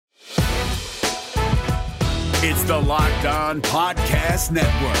It's the Locked On Podcast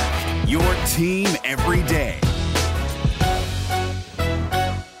Network, your team every day.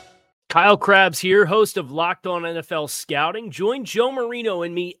 Kyle Krabs here, host of Locked On NFL Scouting. Join Joe Marino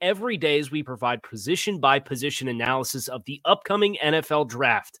and me every day as we provide position-by-position analysis of the upcoming NFL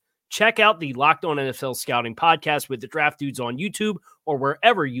Draft. Check out the Locked On NFL Scouting podcast with the Draft Dudes on YouTube or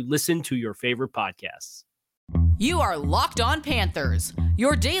wherever you listen to your favorite podcasts. You are Locked On Panthers,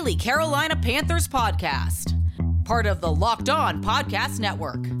 your daily Carolina Panthers podcast. Part of the Locked On Podcast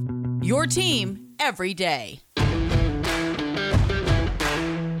Network, your team every day.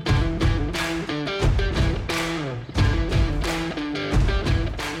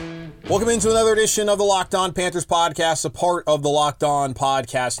 Welcome into another edition of the Locked On Panthers podcast, a part of the Locked On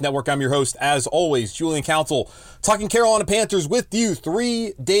Podcast Network. I'm your host, as always, Julian Council, talking Carolina Panthers with you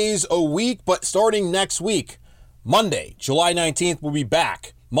 3 days a week. But starting next week, Monday, July 19th, we'll be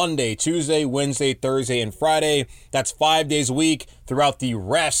back. Monday, Tuesday, Wednesday, Thursday, and Friday. That's 5 days a week throughout the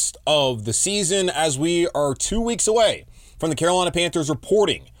rest of the season, as we are 2 weeks away from the Carolina Panthers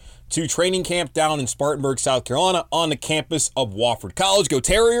reporting to training camp down in Spartanburg, South Carolina, on the campus of Wofford College. Go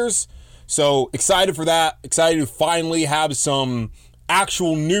Terriers! So excited for that. Excited to finally have some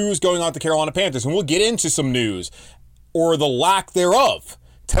actual news going on with the Carolina Panthers. And we'll get into some news, or the lack thereof.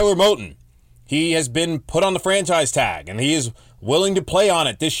 Taylor Moton, he has been put on the franchise tag, and he is willing to play on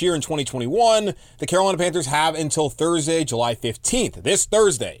it this year in 2021. The Carolina Panthers have until Thursday, July 15th, this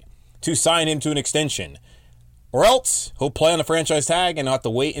Thursday, to sign him to an extension. Or else he'll play on the franchise tag and not have to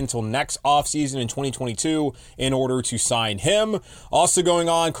wait until next offseason in 2022 in order to sign him. Also going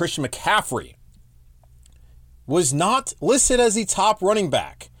on, Christian McCaffrey was not listed as the top running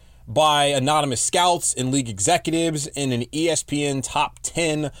back by anonymous scouts and league executives in an ESPN top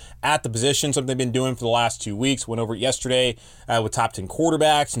 10 at the position, something they've been doing for the last 2 weeks. Went over it yesterday with top 10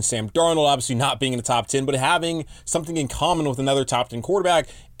 quarterbacks, and Sam Darnold obviously not being in the top 10, but having something in common with another top 10 quarterback.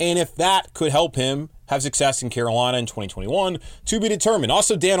 And if that could help him have success in Carolina in 2021, to be determined.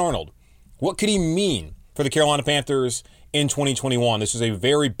 Also, Dan Arnold, what could he mean for the Carolina Panthers in 2021? This was a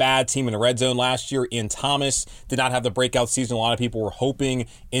very bad team in the red zone last year. Ian Thomas did not have the breakout season a lot of people were hoping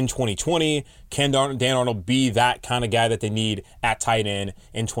in 2020. Can Dan Arnold be that kind of guy that they need at tight end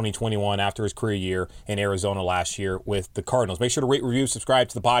in 2021 after his career year in Arizona last year with the Cardinals? Make sure to rate, review, subscribe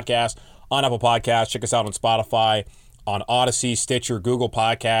to the podcast on Apple Podcasts. Check us out on Spotify, on Odyssey, Stitcher, Google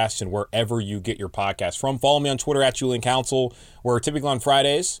Podcasts, and wherever you get your podcasts from. Follow me on Twitter at Julian Council. We're typically on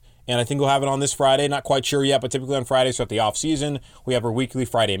Fridays, and I think we'll have it on this Friday. Not quite sure yet, but typically on Fridays throughout the off-season, we have our weekly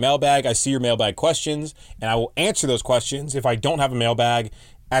Friday mailbag. I see your mailbag questions, and I will answer those questions. If I don't have a mailbag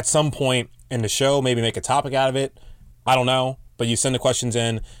at some point in the show, maybe make a topic out of it. I don't know. But you send the questions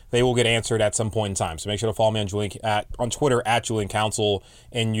in, they will get answered at some point in time. So make sure to follow me on Twitter at Julian Council,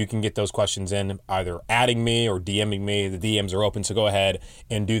 and you can get those questions in either adding me or DMing me. The DMs are open, so go ahead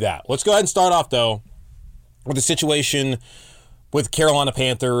and do that. Let's go ahead and start off, though, with the situation with Carolina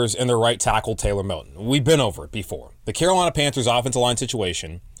Panthers and their right tackle, Taylor Moton. We've been over it before. The Carolina Panthers offensive line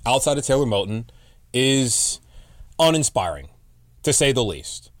situation outside of Taylor Moton is uninspiring, to say the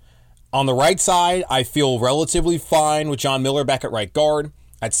least. On the right side, I feel relatively fine with John Miller back at right guard.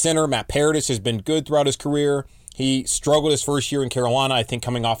 At center, Matt Paradis has been good throughout his career. He struggled his first year in Carolina, I think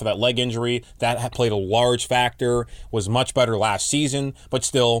coming off of that leg injury. That had played a large factor, was much better last season, but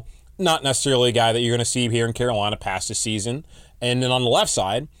still not necessarily a guy that you're going to see here in Carolina past this season. And then on the left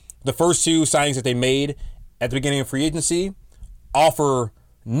side, the first two signings that they made at the beginning of free agency offer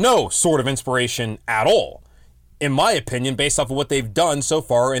no sort of inspiration at all, in my opinion, based off of what they've done so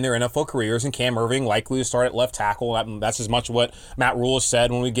far in their NFL careers. And Cam Erving likely to start at left tackle. That's as much what Matt Rule has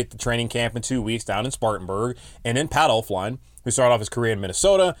said when we get to training camp in 2 weeks down in Spartanburg. And then Pat Elflein, who started off his career in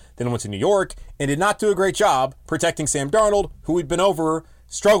Minnesota, then went to New York, and did not do a great job protecting Sam Darnold, who we'd been over,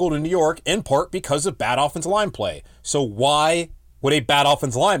 struggled in New York, in part because of bad offensive line play. So why would a bad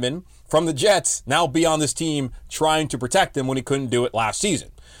offensive lineman from the Jets now be on this team trying to protect him when he couldn't do it last season?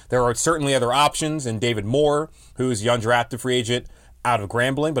 There are certainly other options, and David Moore, who's a undrafted free agent out of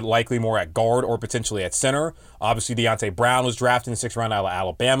Grambling, but likely more at guard or potentially at center. Obviously, Deontay Brown was drafted in the 6th round out of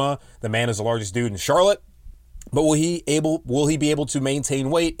Alabama. The man is the largest dude in Charlotte. But will he be able to maintain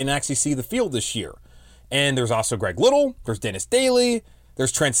weight and actually see the field this year? And there's also Greg Little. There's Dennis Daly.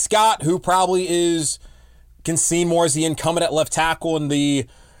 There's Trent Scott, who probably can seem more as the incumbent at left tackle and the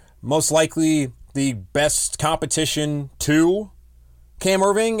most likely the best competition to Cam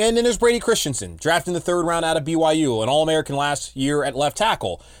Erving. And then there's Brady Christensen, drafted in the 3rd round out of BYU, an All-American last year at left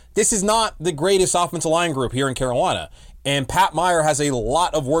tackle. This is not the greatest offensive line group here in Carolina. And Pat Meyer has a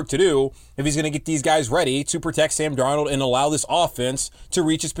lot of work to do if he's going to get these guys ready to protect Sam Darnold and allow this offense to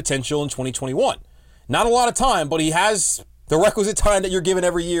reach its potential in 2021. Not a lot of time, but he has the requisite time that you're given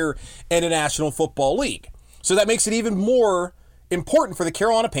every year in a National Football League. So that makes it even more important for the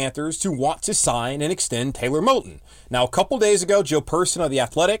Carolina Panthers to want to sign and extend Taylor Moton. Now, a couple days ago, Joe Person of The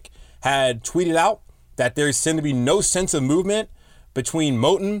Athletic had tweeted out that there seemed to be no sense of movement between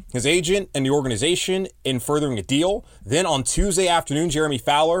Moton, his agent, and the organization in furthering a deal. Then on Tuesday afternoon, Jeremy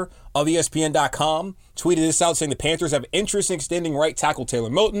Fowler of ESPN.com tweeted this out, saying the Panthers have interest in extending right tackle Taylor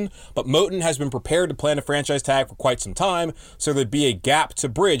Moton, but Moton has been prepared to plan a franchise tag for quite some time, so there'd be a gap to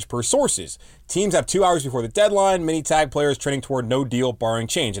bridge per sources. Teams have 2 hours before the deadline, many tag players trending toward no deal barring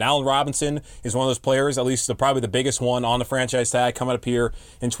change. And Allen Robinson is one of those players, at least probably the biggest one on the franchise tag coming up here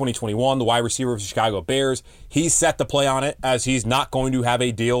in 2021, the wide receiver of the Chicago Bears. He's set to play on it as he's not going to have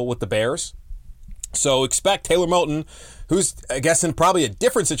a deal with the Bears. So expect Taylor Moton, who's, I guess, in probably a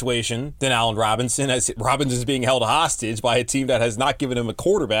different situation than Allen Robinson, as Robinson is being held hostage by a team that has not given him a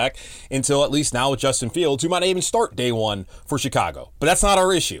quarterback until at least now with Justin Fields, who might not even start day one for Chicago. But that's not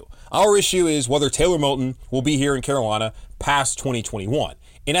our issue. Our issue is whether Taylor Moton will be here in Carolina past 2021.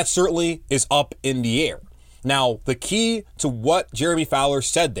 And that certainly is up in the air. Now, the key to what Jeremy Fowler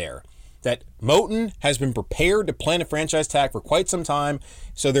said there, that Moton has been prepared to plan a franchise tag for quite some time,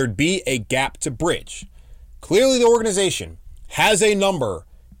 so there'd be a gap to bridge. Clearly, the organization has a number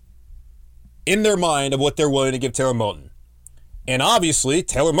in their mind of what they're willing to give Taylor Moton. And obviously,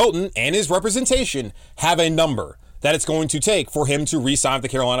 Taylor Moton and his representation have a number that it's going to take for him to re-sign with the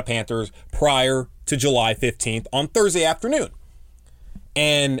Carolina Panthers prior to July 15th on Thursday afternoon.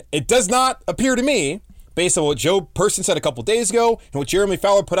 And it does not appear to me, based on what Joe Person said a couple days ago and what Jeremy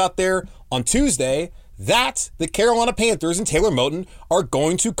Fowler put out there on Tuesday, that the Carolina Panthers and Taylor Moton are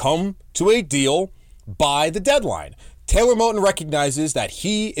going to come to a deal by the deadline. Taylor Moton recognizes that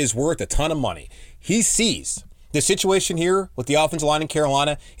he is worth a ton of money. He sees the situation here with the offensive line in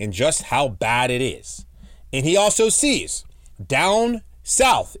Carolina and just how bad it is. And he also sees down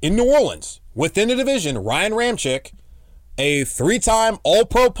south in New Orleans, within the division, Ryan Ramczyk, a 3-time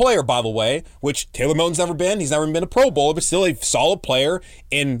All-Pro player, by the way, which Taylor Moton's never been. He's never been a Pro Bowler, but still a solid player.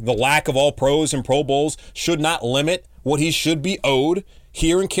 And the lack of All-Pros and Pro Bowls should not limit what he should be owed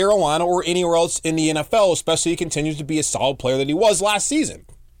here in Carolina or anywhere else in the NFL, especially if he continues to be a solid player that he was last season.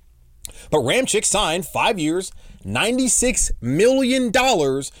 But Ramczyk signed 5 years, $96 million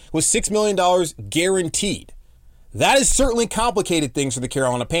with $6 million guaranteed. That has certainly complicated things for the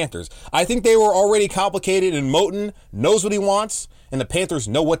Carolina Panthers. I think they were already complicated, and Moton knows what he wants, and the Panthers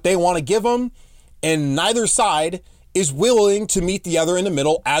know what they want to give him, and neither side is willing to meet the other in the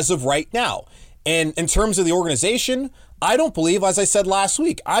middle as of right now. And in terms of the organization, I don't believe, as I said last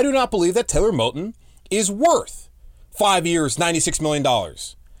week, I do not believe that Taylor Moton is worth 5 years, $96 million,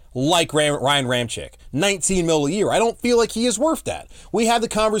 like Ryan Ramczyk, $19 million a year. I don't feel like he is worth that. We had the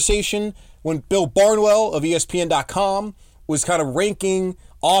conversation when Bill Barnwell of ESPN.com was kind of ranking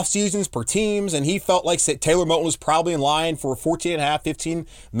off seasons per teams, and he felt like Taylor Moton was probably in line for a $14.5, $15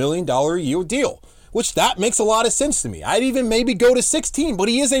 million a year deal, which that makes a lot of sense to me. I'd even maybe go to 16, but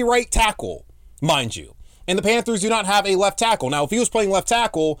he is a right tackle, mind you. And the Panthers do not have a left tackle. Now, if he was playing left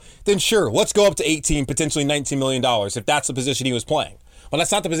tackle, then sure, let's go up to 18, potentially $19 million if that's the position he was playing. But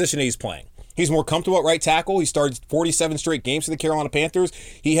that's not the position he's playing. He's more comfortable at right tackle. He started 47 straight games for the Carolina Panthers.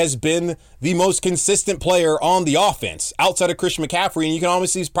 He has been the most consistent player on the offense outside of Christian McCaffrey. And you can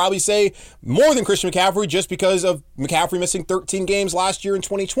honestly probably say more than Christian McCaffrey just because of McCaffrey missing 13 games last year in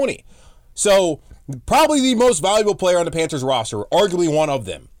 2020. So probably the most valuable player on the Panthers roster, arguably one of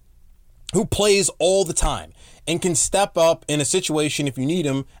them, who plays all the time and can step up in a situation if you need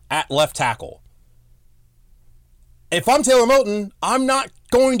him at left tackle. If I'm Taylor Moton, I'm not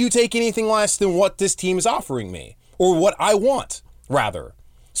going to take anything less than what this team is offering me, or what I want, rather.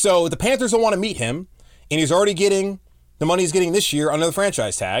 So the Panthers don't want to meet him, and he's already getting the money he's getting this year under the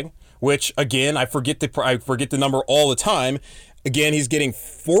franchise tag, which, again, I forget the number all the time. Again, he's getting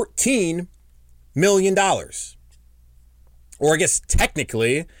 $14 million. Or I guess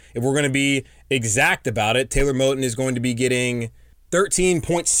technically, if we're going to be exact about it, Taylor Moton is going to be getting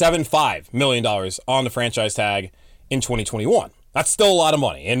 $13.75 million on the franchise tag in 2021. That's still a lot of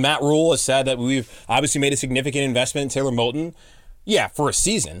money. And Matt Rule has said that we've obviously made a significant investment in Taylor Moton. Yeah, for a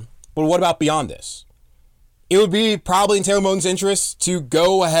season. But what about beyond this? It would be probably in Taylor Moton's interest to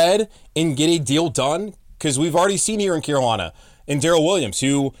go ahead and get a deal done, because we've already seen here in Carolina in Darrell Williams,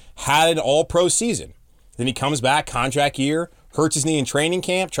 who had an all-pro season. Then he comes back, contract year, hurts his knee in training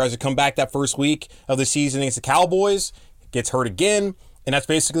camp, tries to come back that first week of the season against the Cowboys, gets hurt again, and that's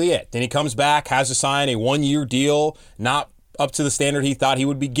basically it. Then he comes back, has to sign a one-year deal, not up to the standard he thought he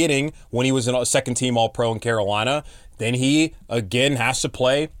would be getting when he was a second-team All-Pro in Carolina. then he, again, has to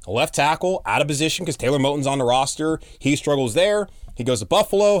play left tackle out of position because Taylor Moton's on the roster. He struggles there. He goes to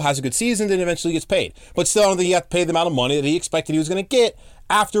Buffalo, has a good season, then eventually gets paid. But still, I don't think he has to pay the amount of money that he expected he was going to get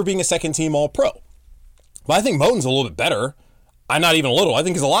after being a second-team All-Pro. But I think Moton's a little bit better. I'm not even a little. I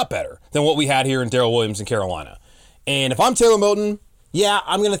think he's a lot better than what we had here in Darrell Williams in Carolina. And if I'm Taylor Moton, yeah,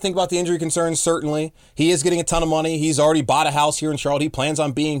 I'm going to think about the injury concerns, certainly. He is getting a ton of money. He's already bought a house here in Charlotte. He plans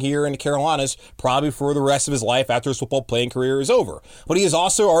on being here in the Carolinas probably for the rest of his life after his football playing career is over. But he has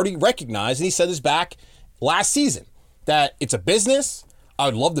also already recognized, and he said this back last season, that it's a business. I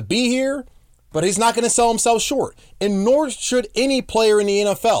would love to be here, but he's not going to sell himself short. And nor should any player in the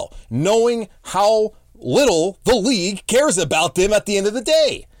NFL, knowing how little the league cares about them at the end of the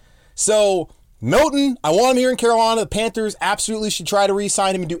day. So Moton, I want him here in Carolina. The Panthers absolutely should try to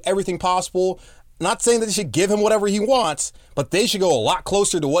re-sign him and do everything possible. Not saying that they should give him whatever he wants, but they should go a lot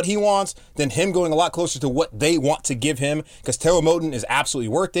closer to what he wants than him going a lot closer to what they want to give him, because Taylor Moton is absolutely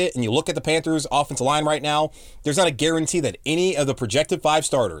worth it. And you look at the Panthers' offensive line right now, there's not a guarantee that any of the projected 5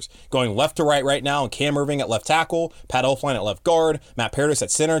 starters going left to right now, and Cam Irving at left tackle, Pat Elflein at left guard, Matt Paradis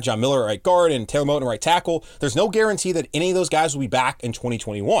at center, John Miller at right guard, and Taylor Moton at right tackle. There's no guarantee that any of those guys will be back in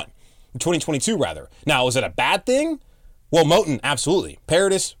 2022 rather. Now, is it a bad thing? Well, Moton, absolutely.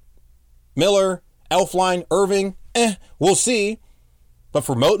 Paradis, Miller, Elflein, Irving, we'll see. But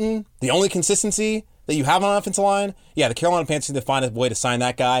for Moton, the only consistency that you have on offensive line, yeah, the Carolina Panthers need to find a way to sign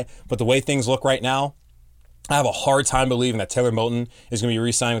that guy. But the way things look right now, I have a hard time believing that Taylor Moton is going to be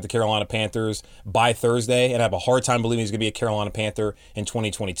re-signed with the Carolina Panthers by Thursday, and I have a hard time believing he's going to be a Carolina Panther in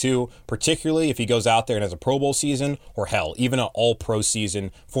 2022, particularly if he goes out there and has a Pro Bowl season, or hell, even an All-Pro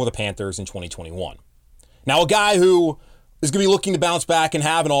season for the Panthers in 2021. Now, a guy who is going to be looking to bounce back and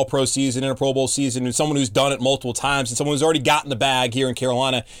have an All-Pro season and a Pro Bowl season, and someone who's done it multiple times, and someone who's already gotten the bag here in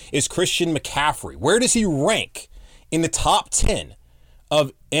Carolina, is Christian McCaffrey. Where does he rank in the top 10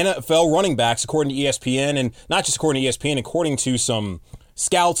 of NFL running backs according to ESPN? And not just according to ESPN, according to some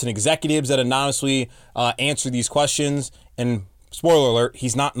scouts and executives that anonymously answer these questions. And spoiler alert,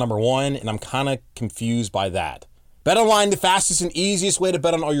 he's not number 1, and I'm kind of confused by that. BetOnline, the fastest and easiest way to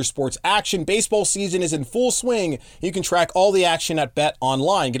bet on all your sports action. Baseball season is in full swing. You can track all the action at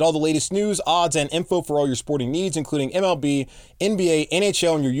BetOnline. Get all the latest news, odds, and info for all your sporting needs, including MLB, NBA,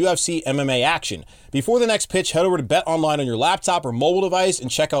 NHL, and your UFC MMA action. Before the next pitch, head over to BetOnline on your laptop or mobile device and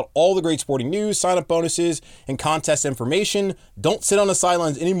check out all the great sporting news, sign-up bonuses, and contest information. Don't sit on the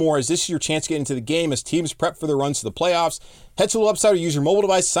sidelines anymore, as this is your chance to get into the game as teams prep for their runs to the playoffs. Head to the website or use your mobile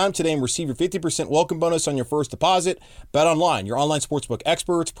device, sign up today, and receive your 50% welcome bonus on your first deposit. BetOnline, your online sportsbook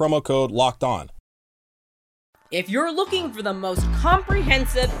experts, promo code LOCKEDON. If you're looking for the most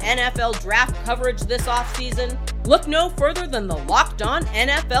comprehensive NFL draft coverage this offseason, look no further than the Locked On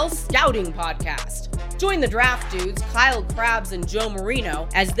NFL Scouting Podcast. Join the draft dudes, Kyle Krabs and Joe Marino,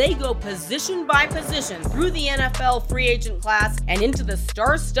 as they go position by position through the NFL free agent class and into the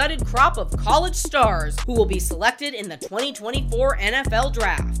star-studded crop of college stars who will be selected in the 2024 NFL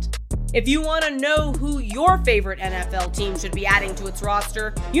Draft. If you want to know who your favorite NFL team should be adding to its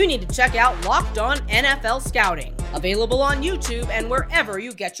roster, you need to check out Locked On NFL Scouting, available on YouTube and wherever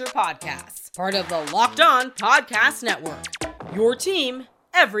you get your podcasts. Part of the Locked On Podcast Network, your team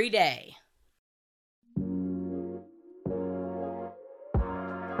every day.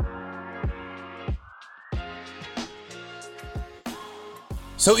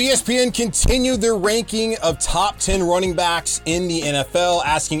 So ESPN continued their ranking of top 10 running backs in the NFL,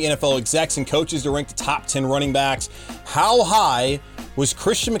 asking NFL execs and coaches to rank the top 10 running backs. How high was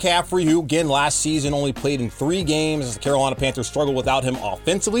Christian McCaffrey, who again last season only played in 3 games as the Carolina Panthers struggled without him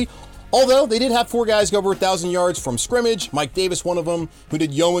offensively? Although they did have 4 guys go over 1,000 yards from scrimmage. Mike Davis, one of them, who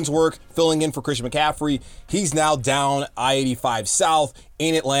did yeoman's work filling in for Christian McCaffrey. He's now down I-85 South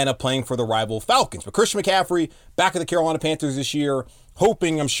in Atlanta playing for the rival Falcons. But Christian McCaffrey back at the Carolina Panthers this year,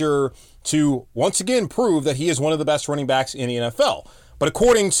 hoping, I'm sure, to once again prove that he is one of the best running backs in the NFL. But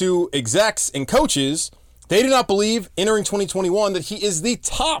according to execs and coaches, they do not believe entering 2021 that he is the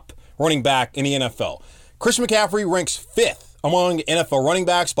top running back in the NFL. Christian McCaffrey ranks 5th among NFL running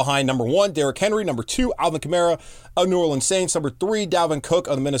backs behind number 1, Derrick Henry, number 2, Alvin Kamara of New Orleans Saints, number 3, Dalvin Cook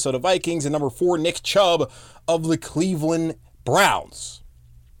of the Minnesota Vikings, and number 4, Nick Chubb of the Cleveland Browns.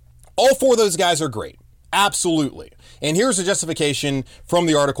 All 4 of those guys are great. Absolutely. And here's the justification from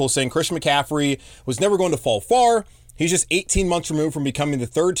the article saying Christian McCaffrey was never going to fall far. He's just 18 months removed from becoming the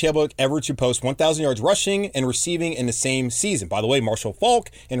 3rd tailback ever to post 1,000 yards rushing and receiving in the same season. By the way, Marshall Faulk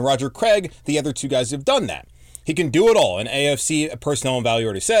and Roger Craig, the other 2 guys, have done that. He can do it all. An AFC personnel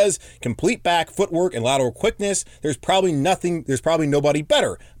evaluator says complete back, footwork, and lateral quickness. There's probably nobody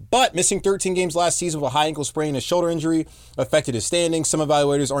better. But missing 13 games last season with a high ankle sprain and a shoulder injury affected his standing. Some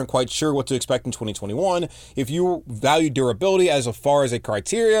evaluators aren't quite sure what to expect in 2021. If you value durability as far as a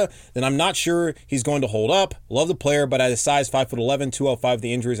criteria, then I'm not sure he's going to hold up. Love the player, but at a size 5'11", 205,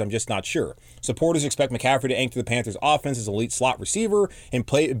 the injuries, I'm just not sure. Supporters expect McCaffrey to anchor the Panthers' offense as an elite slot receiver and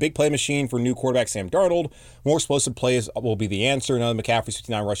a big play machine for new quarterback Sam Darnold. More explosive plays will be the answer. Another McCaffrey's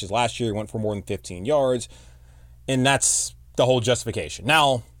 59 rushes last year. He went for more than 15 yards. And that's the whole justification.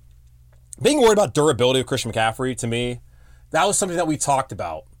 Now, being worried about durability of Christian McCaffrey, to me, that was something that we talked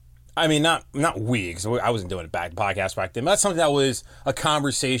about. I mean, not we, because I wasn't doing it back, the podcast back then, but that's something that was a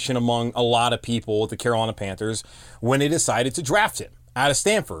conversation among a lot of people with the Carolina Panthers when they decided to draft him out of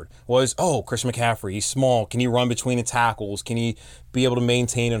Stanford. Was, Christian McCaffrey, he's small. Can he run between the tackles? Can he be able to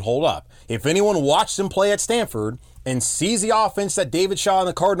maintain and hold up? If anyone watched him play at Stanford and sees the offense that David Shaw and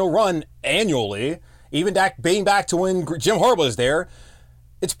the Cardinal run annually, even dating back to when Jim Harbaugh was there,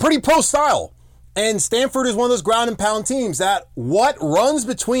 it's pretty pro style. And Stanford is one of those ground and pound teams that runs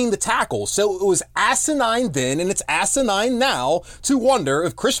between the tackles. So it was asinine then, and it's asinine now to wonder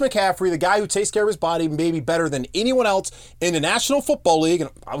if Chris McCaffrey, the guy who takes care of his body, may be better than anyone else in the National Football League. And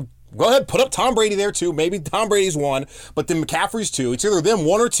I'll go ahead, put up Tom Brady there too. Maybe Tom Brady's one, but then McCaffrey's two. It's either them,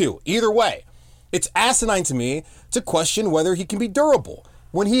 one or two. Either way, it's asinine to me to question whether he can be durable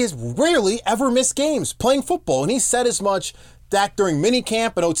when he has rarely ever missed games playing football. And he said as much that during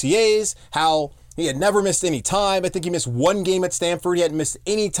minicamp and OTAs, how he had never missed any time. I think he missed one game at Stanford. He hadn't missed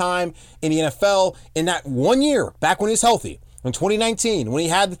any time in the NFL in that 1 year, back when he was healthy. In 2019, when he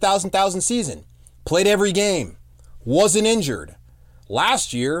had the 1,000 season, played every game, wasn't injured.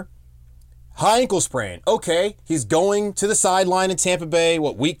 Last year, high ankle sprain. Okay, he's going to the sideline in Tampa Bay,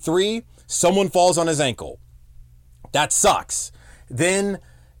 week 3? Someone falls on his ankle. That sucks. Then,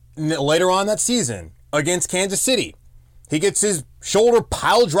 later on that season, against Kansas City, he gets his shoulder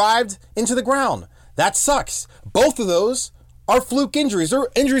pile drived into the ground. That sucks. Both of those are fluke injuries. They're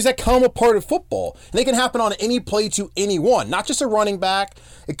injuries that come a part of football. And they can happen on any play to anyone, not just a running back.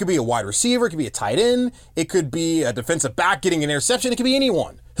 It could be a wide receiver. It could be a tight end. It could be a defensive back getting an interception. It could be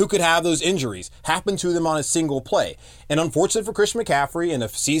anyone who could have those injuries happen to them on a single play. And unfortunately for Christian McCaffrey, in the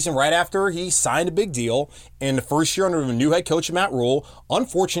season right after he signed a big deal, in the first year under the new head coach Matt Rule,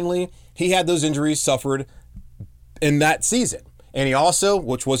 unfortunately, he had those injuries suffered in that season. And he also,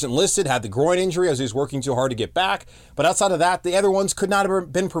 which wasn't listed, had the groin injury as he was working too hard to get back. But outside of that, the other ones could not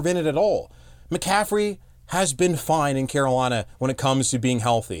have been prevented at all. McCaffrey has been fine in Carolina when it comes to being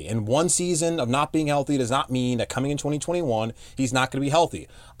healthy. And one season of not being healthy does not mean that coming in 2021, he's not going to be healthy.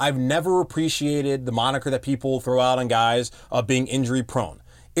 I've never appreciated the moniker that people throw out on guys of being injury prone.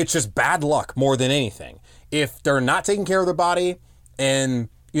 It's just bad luck more than anything. If they're not taking care of their body and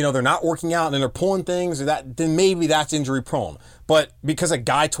they're not working out and they're pulling things, then maybe that's injury prone. But because a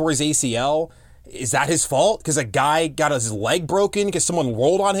guy tore his ACL, is that his fault? Because a guy got his leg broken because someone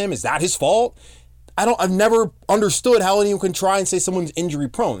rolled on him, is that his fault? I've never understood how anyone can try and say someone's injury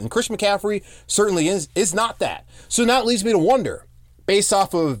prone. And Chris McCaffrey certainly is not that. So now it leads me to wonder, based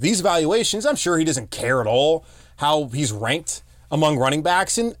off of these evaluations, I'm sure he doesn't care at all how he's ranked among running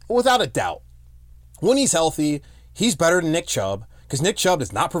backs. And without a doubt, when he's healthy, he's better than Nick Chubb. Because Nick Chubb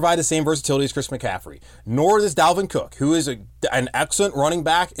does not provide the same versatility as Chris McCaffrey, nor does Dalvin Cook, who is an excellent running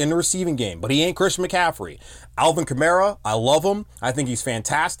back in the receiving game, but he ain't Chris McCaffrey. Alvin Kamara, I love him. I think he's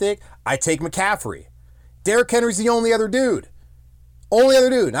fantastic. I take McCaffrey. Derrick Henry's the only other dude.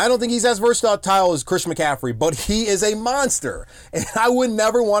 And I don't think he's as versatile as Chris McCaffrey, but he is a monster. And I would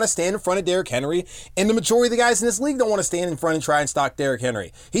never want to stand in front of Derrick Henry. And the majority of the guys in this league don't want to stand in front and try and stop Derrick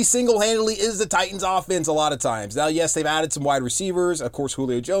Henry. He single-handedly is the Titans' offense a lot of times. Now, yes, they've added some wide receivers. Of course,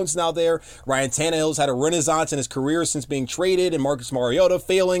 Julio Jones is now there. Ryan Tannehill's had a renaissance in his career since being traded, and Marcus Mariota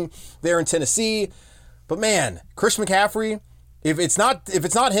failing there in Tennessee. But man, Chris McCaffrey, if it's not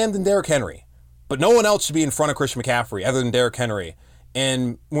him, then Derrick Henry. But no one else should be in front of Chris McCaffrey other than Derrick Henry.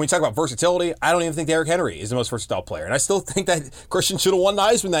 And when we talk about versatility, I don't even think Derrick Henry is the most versatile player. And I still think that Christian should have won the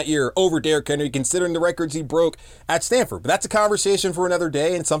Heisman that year over Derrick Henry, considering the records he broke at Stanford. But that's a conversation for another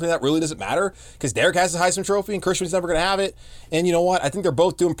day, and something that really doesn't matter, because Derrick has the Heisman Trophy and Christian's never going to have it. And you know what? I think they're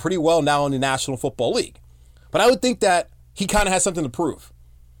both doing pretty well now in the National Football League. But I would think that he kind of has something to prove,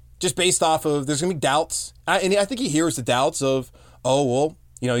 just based off of there's going to be doubts. And I think he hears the doubts of,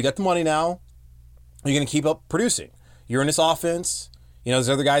 you got the money now. You're going to keep up producing. You're in this offense. There's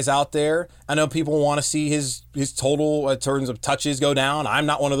other guys out there. I know people want to see his total in terms of touches go down. I'm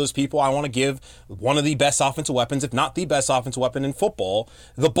not one of those people. I want to give one of the best offensive weapons, if not the best offensive weapon in football,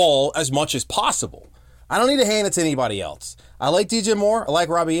 the ball as much as possible. I don't need to hand it to anybody else. I like DJ Moore. I like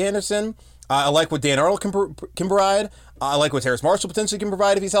Robbie Anderson. I like what Dan Arnold can provide. I like what Terrace Marshall potentially can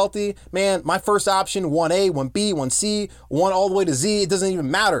provide if he's healthy. Man, my first option, 1A, 1B, 1C, 1 all the way to Z, it doesn't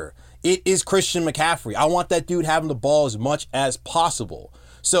even matter. It is Christian McCaffrey. I want that dude having the ball as much as possible.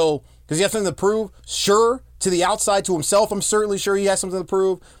 So, does he have something to prove? Sure. To the outside, to himself, I'm certainly sure he has something to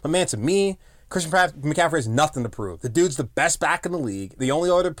prove. But man, to me, Christian McCaffrey has nothing to prove. The dude's the best back in the league. The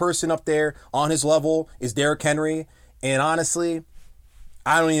only other person up there on his level is Derrick Henry. And honestly,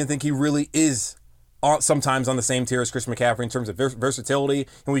 I don't even think he really is sometimes on the same tier as Christian McCaffrey in terms of versatility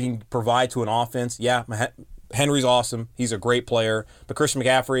and we can provide to an offense. Yeah, Henry's awesome. He's a great player. But Christian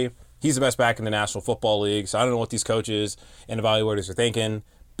McCaffrey, he's the best back in the National Football League. So I don't know what these coaches and evaluators are thinking,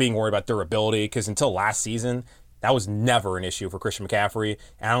 being worried about durability, because until last season, that was never an issue for Christian McCaffrey.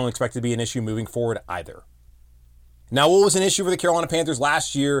 And I don't expect it to be an issue moving forward either. Now, what was an issue for the Carolina Panthers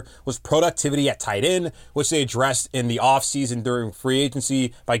last year was productivity at tight end, which they addressed in the offseason during free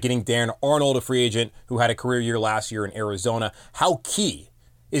agency by getting Dan Arnold, a free agent who had a career year last year in Arizona. How key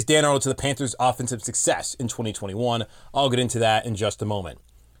is Dan Arnold to the Panthers' offensive success in 2021? I'll get into that in just a moment.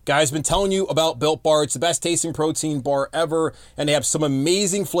 Guys, been telling you about Built Bar. It's the best tasting protein bar ever, and they have some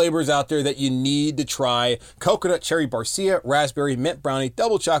amazing flavors out there that you need to try. Coconut, cherry barcia, raspberry, mint brownie,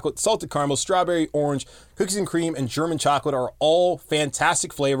 double chocolate, salted caramel, strawberry, orange, cookies and cream, and German chocolate are all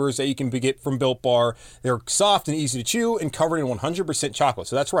fantastic flavors that you can get from Built Bar. They're soft and easy to chew and covered in 100% chocolate.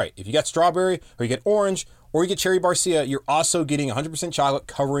 So that's right. If you get strawberry or you get orange, or you get cherry barcia, you're also getting 100% chocolate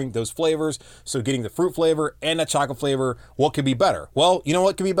covering those flavors. So getting the fruit flavor and that chocolate flavor, what could be better? Well, you know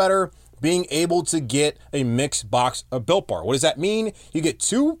what could be better? Being able to get a mixed box of Built Bar. What does that mean? You get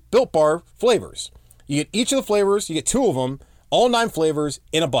 2 Built Bar flavors. You get each of the flavors, you get 2 of them, all 9 flavors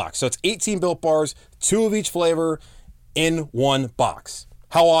in a box. So it's 18 Built Bars, 2 of each flavor in one box.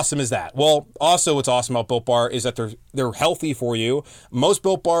 How awesome is that? Well, also what's awesome about Built Bar is that they're healthy for you. Most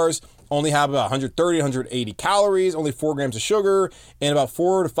Built Bars only have about 130, 180 calories, only 4 grams of sugar, and about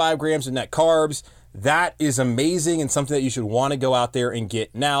 4 to 5 grams of net carbs. That is amazing and something that you should want to go out there and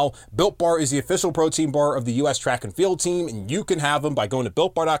get now. Built Bar is the official protein bar of the U.S. track and field team, and you can have them by going to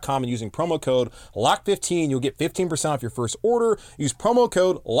BuiltBar.com and using promo code LOCK15. You'll get 15% off your first order. Use promo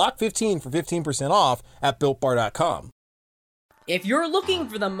code LOCK15 for 15% off at BuiltBar.com. If you're looking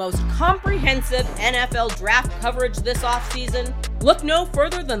for the most comprehensive NFL draft coverage this offseason, look no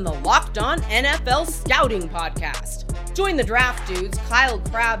further than the Locked On NFL Scouting Podcast. Join the draft dudes, Kyle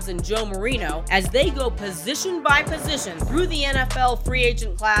Krabs and Joe Marino, as they go position by position through the NFL free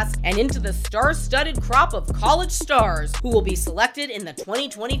agent class and into the star-studded crop of college stars who will be selected in the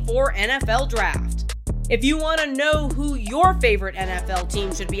 2024 NFL Draft. If you want to know who your favorite NFL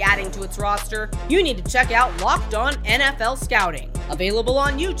team should be adding to its roster, you need to check out Locked On NFL Scouting, available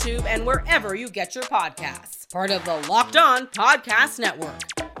on YouTube and wherever you get your podcasts. Part of the Locked On Podcast Network,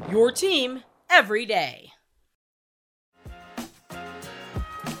 your team every day.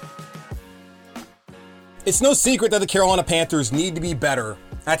 It's no secret that the Carolina Panthers need to be better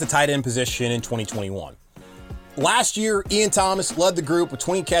at the tight end position in 2021. Last year, Ian Thomas led the group with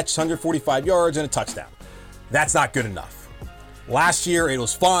 20 catches, 145 yards, and a touchdown. That's not good enough. Last year, it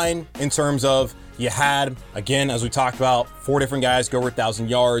was fine in terms of you had, again, as we talked about, 4 different guys go over 1,000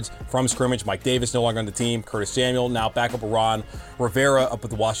 yards from scrimmage. Mike Davis no longer on the team. Curtis Samuel now back up with Ron Rivera up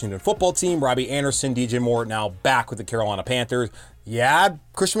with the Washington football team. Robbie Anderson, DJ Moore now back with the Carolina Panthers. You add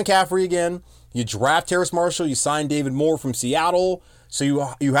Christian McCaffrey again. You draft Terrace Marshall. You sign David Moore from Seattle. So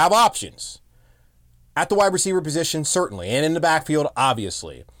you have options. At the wide receiver position, certainly, and in the backfield,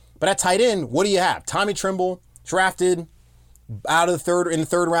 obviously. But at tight end, what do you have? Tommy Trimble, drafted in the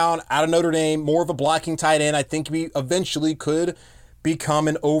third round, out of Notre Dame, more of a blocking tight end. I think he eventually could become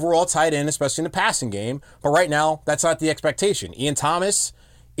an overall tight end, especially in the passing game. But right now, that's not the expectation. Ian Thomas,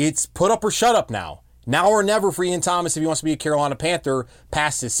 it's put up or shut up now. Now or never for Ian Thomas if he wants to be a Carolina Panther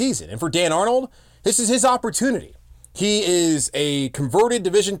past this season. And for Dan Arnold, this is his opportunity. He is a converted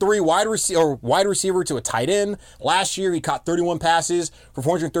Division III wide receiver to a tight end. Last year, he caught 31 passes for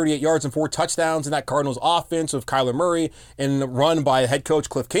 438 yards and 4 touchdowns in that Cardinals offense with Kyler Murray and run by head coach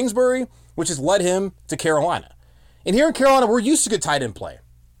Cliff Kingsbury, which has led him to Carolina. And here in Carolina, we're used to good tight end play.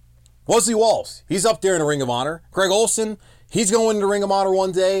 Wesley Walls, he's up there in the Ring of Honor. Greg Olsen, he's going into the Ring of Honor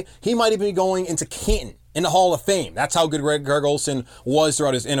one day. He might even be going into Canton in the Hall of Fame. That's how good Greg Olsen was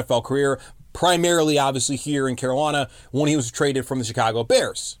throughout his NFL career. Primarily, obviously, here in Carolina when he was traded from the Chicago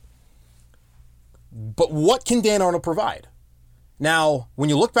Bears. But what can Dan Arnold provide? Now, when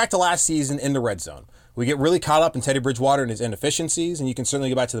you look back to last season in the red zone, we get really caught up in Teddy Bridgewater and his inefficiencies, and you can certainly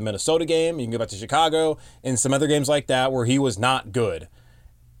go back to the Minnesota game, you can go back to Chicago, and some other games like that where he was not good.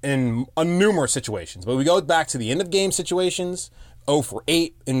 in numerous situations. But we go back to the end of game situations, 0 for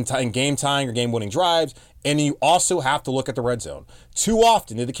 8 in game tying or game winning drives, and you also have to look at the red zone. Too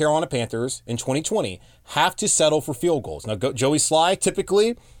often did the Carolina Panthers in 2020 have to settle for field goals. Now, Joey Sly,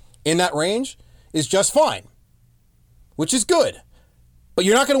 typically in that range, is just fine, which is good. But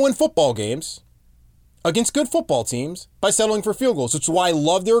you're not going to win football games against good football teams by settling for field goals, which is why I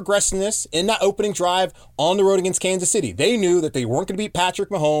love their aggressiveness in that opening drive on the road against Kansas City. They knew that they weren't going to beat Patrick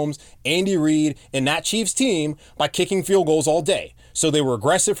Mahomes, Andy Reid, and that Chiefs team by kicking field goals all day. So they were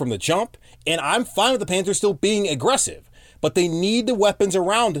aggressive from the jump, and I'm fine with the Panthers still being aggressive. But they need the weapons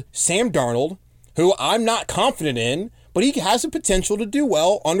around Sam Darnold, who I'm not confident in, but he has the potential to do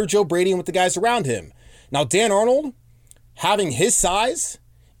well under Joe Brady and with the guys around him. Now, Dan Arnold, having his size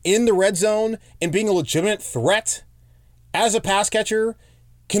in the red zone and being a legitimate threat as a pass catcher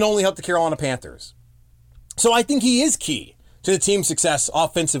can only help the Carolina Panthers. So I think he is key to the team's success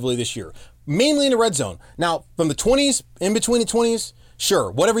offensively this year, mainly in the red zone. Now, from the 20s, in between the 20s,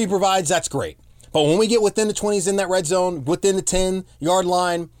 sure, whatever he provides, that's great. But when we get within the 20s in that red zone, within the 10-yard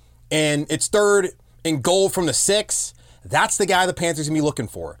line, and it's third and goal from the 6, that's the guy the Panthers are going to be looking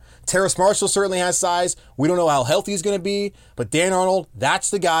for. Terrace Marshall certainly has size. We don't know how healthy he's going to be, but Dan Arnold, that's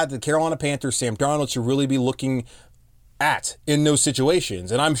the guy that the Carolina Panthers, Sam Darnold, should really be looking at in those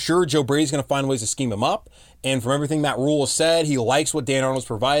situations. And I'm sure Joe Brady's going to find ways to scheme him up. And from everything Matt Rule has said, he likes what Dan Arnold's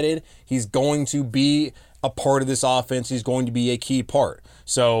provided. He's going to be a part of this offense. He's going to be a key part.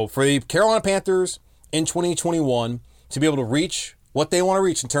 So for the Carolina Panthers in 2021 to be able to reach what they want to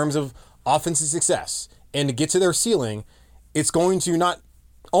reach in terms of offensive success and to get to their ceiling, it's going to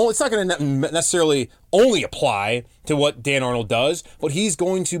it's not going to necessarily only apply to what Dan Arnold does, but he's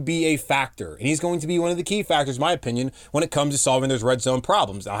going to be a factor, and he's going to be one of the key factors, in my opinion, when it comes to solving those red zone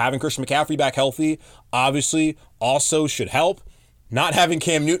problems. Now, having Christian McCaffrey back healthy obviously also should help. Not having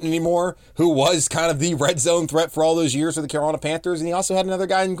Cam Newton anymore, who was kind of the red zone threat for all those years for the Carolina Panthers, and he also had another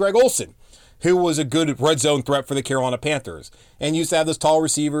guy in Greg Olsen, who was a good red zone threat for the Carolina Panthers. And used to have those tall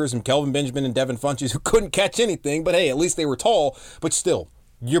receivers and Kelvin Benjamin and Devin Funchess who couldn't catch anything, but hey, at least they were tall. But still,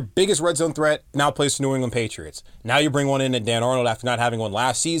 your biggest red zone threat now plays for New England Patriots. Now you bring one in at Dan Arnold after not having one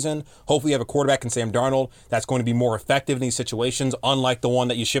last season. Hopefully you have a quarterback in Sam Darnold that's going to be more effective in these situations, unlike the one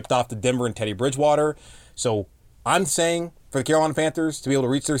that you shipped off to Denver and Teddy Bridgewater. So I'm saying for the Carolina Panthers to be able to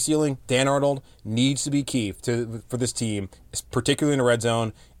reach their ceiling, Dan Arnold needs to be key for this team, particularly in the red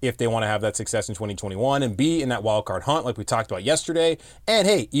zone, if they want to have that success in 2021 and be in that wild card hunt like we talked about yesterday. And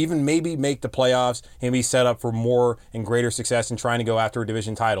hey, even maybe make the playoffs and be set up for more and greater success in trying to go after a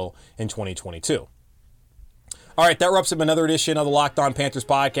division title in 2022. All right, that wraps up another edition of the Locked On Panthers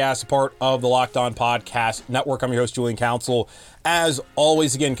podcast, a part of the Locked On Podcast Network. I'm your host, Julian Council. As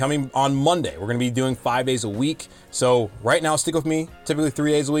always, again, coming on Monday, we're going to be doing 5 days a week. So right now, stick with me, typically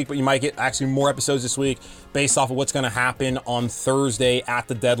 3 days a week, but you might get actually more episodes this week based off of what's going to happen on Thursday at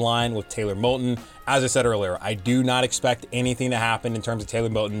the deadline with Taylor Moton. As I said earlier, I do not expect anything to happen in terms of Taylor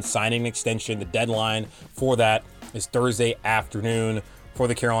Moton signing an extension. The deadline for that is Thursday afternoon for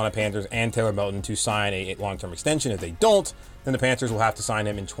the Carolina Panthers and Taylor Moton to sign a long-term extension. If they don't, then the Panthers will have to sign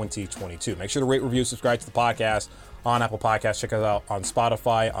him in 2022. Make sure to rate, review, subscribe to the podcast on Apple Podcasts. Check us out on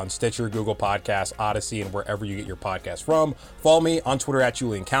Spotify, on Stitcher, Google Podcasts, Odyssey, and wherever you get your podcasts from. Follow me on Twitter at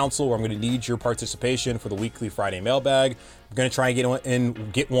Julian Council, where I'm going to need your participation for the weekly Friday mailbag. I'm going to try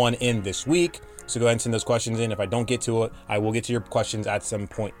and get one in this week. So go ahead and send those questions in. If I don't get to it, I will get to your questions at some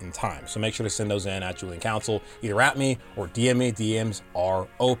point in time. So make sure to send those in at Julian Council, either at me or DM me. DMs are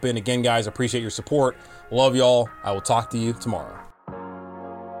open. Again, guys, appreciate your support. Love y'all. I will talk to you tomorrow.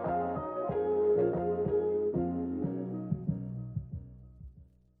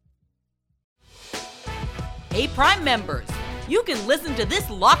 Hey, Prime members, you can listen to this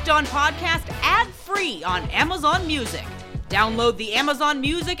Locked On podcast ad-free on Amazon Music. Download the Amazon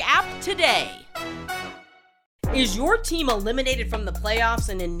Music app today. Is your team eliminated from the playoffs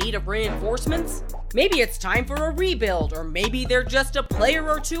and in need of reinforcements? Maybe it's time for a rebuild, or maybe they're just a player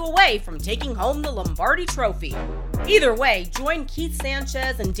or two away from taking home the Lombardi Trophy. Either way, join Keith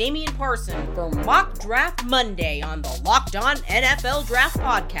Sanchez and Damian Parson for Mock Draft Monday on the Locked On NFL Draft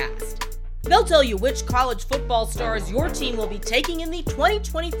Podcast. They'll tell you which college football stars your team will be taking in the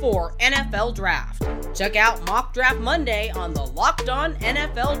 2024 NFL Draft. Check out Mock Draft Monday on the Locked On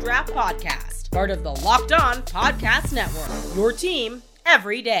NFL Draft Podcast, part of the Locked On Podcast Network. Your team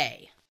every day.